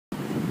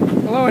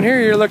Hello, and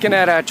here you're looking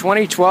at a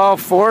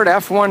 2012 Ford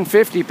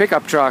F-150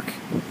 pickup truck.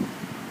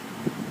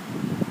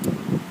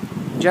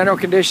 General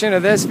condition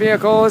of this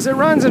vehicle is it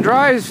runs and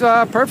drives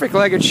perfect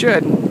like it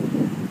should.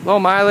 Low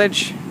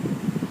mileage,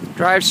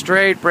 drives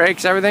straight,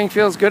 brakes, everything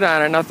feels good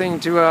on it. Nothing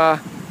to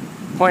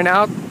point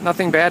out,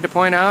 nothing bad to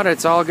point out,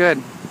 it's all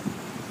good.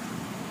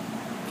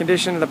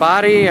 Condition of the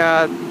body,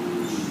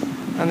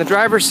 on the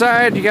driver's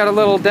side you got a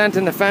little dent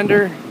in the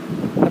fender,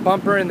 the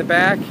bumper in the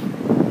back.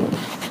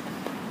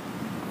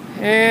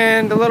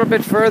 And a little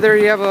bit further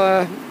you have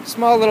a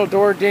small little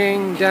door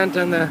ding dent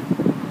on the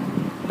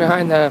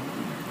behind the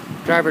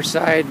driver's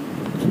side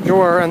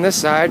door on this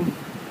side.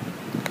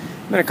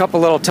 And a couple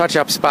little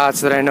touch-up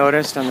spots that I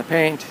noticed on the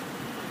paint.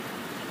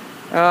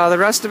 The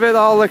rest of it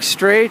all looks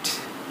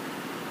straight.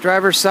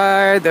 Driver's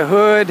side, the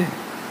hood,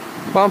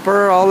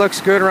 bumper all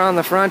looks good around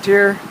the front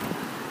here.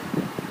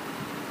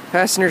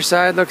 Passenger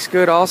side looks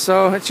good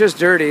also. It's just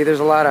dirty.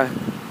 There's a lot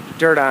of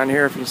dirt on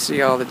here if you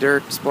see all the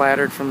dirt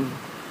splattered from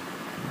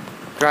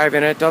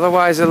driving it.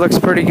 Otherwise it looks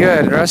pretty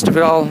good. The rest of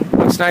it all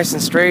looks nice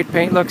and straight.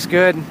 Paint looks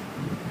good.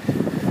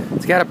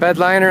 It's got a bed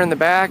liner in the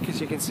back, as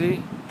you can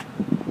see.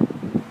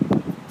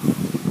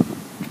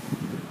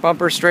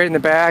 Bumper straight in the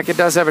back. It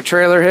does have a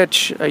trailer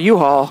hitch, a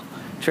U-Haul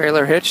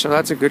trailer hitch, so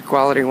that's a good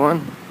quality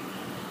one.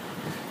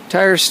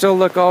 Tires still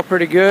look all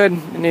pretty good.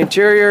 In the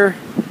interior,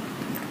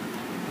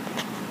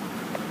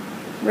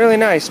 really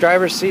nice.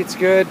 Driver's seat's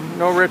good.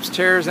 No rips,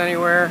 tears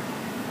anywhere.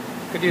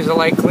 Could use a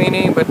light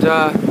cleaning, but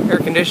air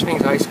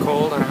conditioning's ice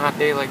cold on a hot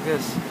day like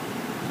this.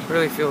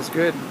 Really feels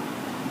good.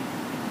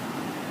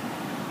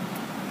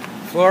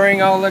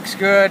 Flooring all looks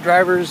good.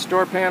 Driver's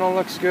door panel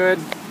looks good.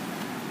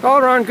 All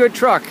around good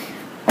truck.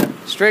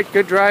 Straight,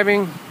 good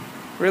driving.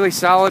 Really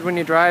solid when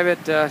you drive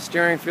it.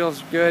 Steering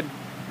feels good.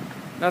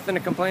 Nothing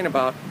to complain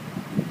about.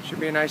 Should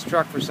be a nice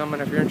truck for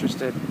someone if you're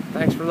interested.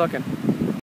 Thanks for looking.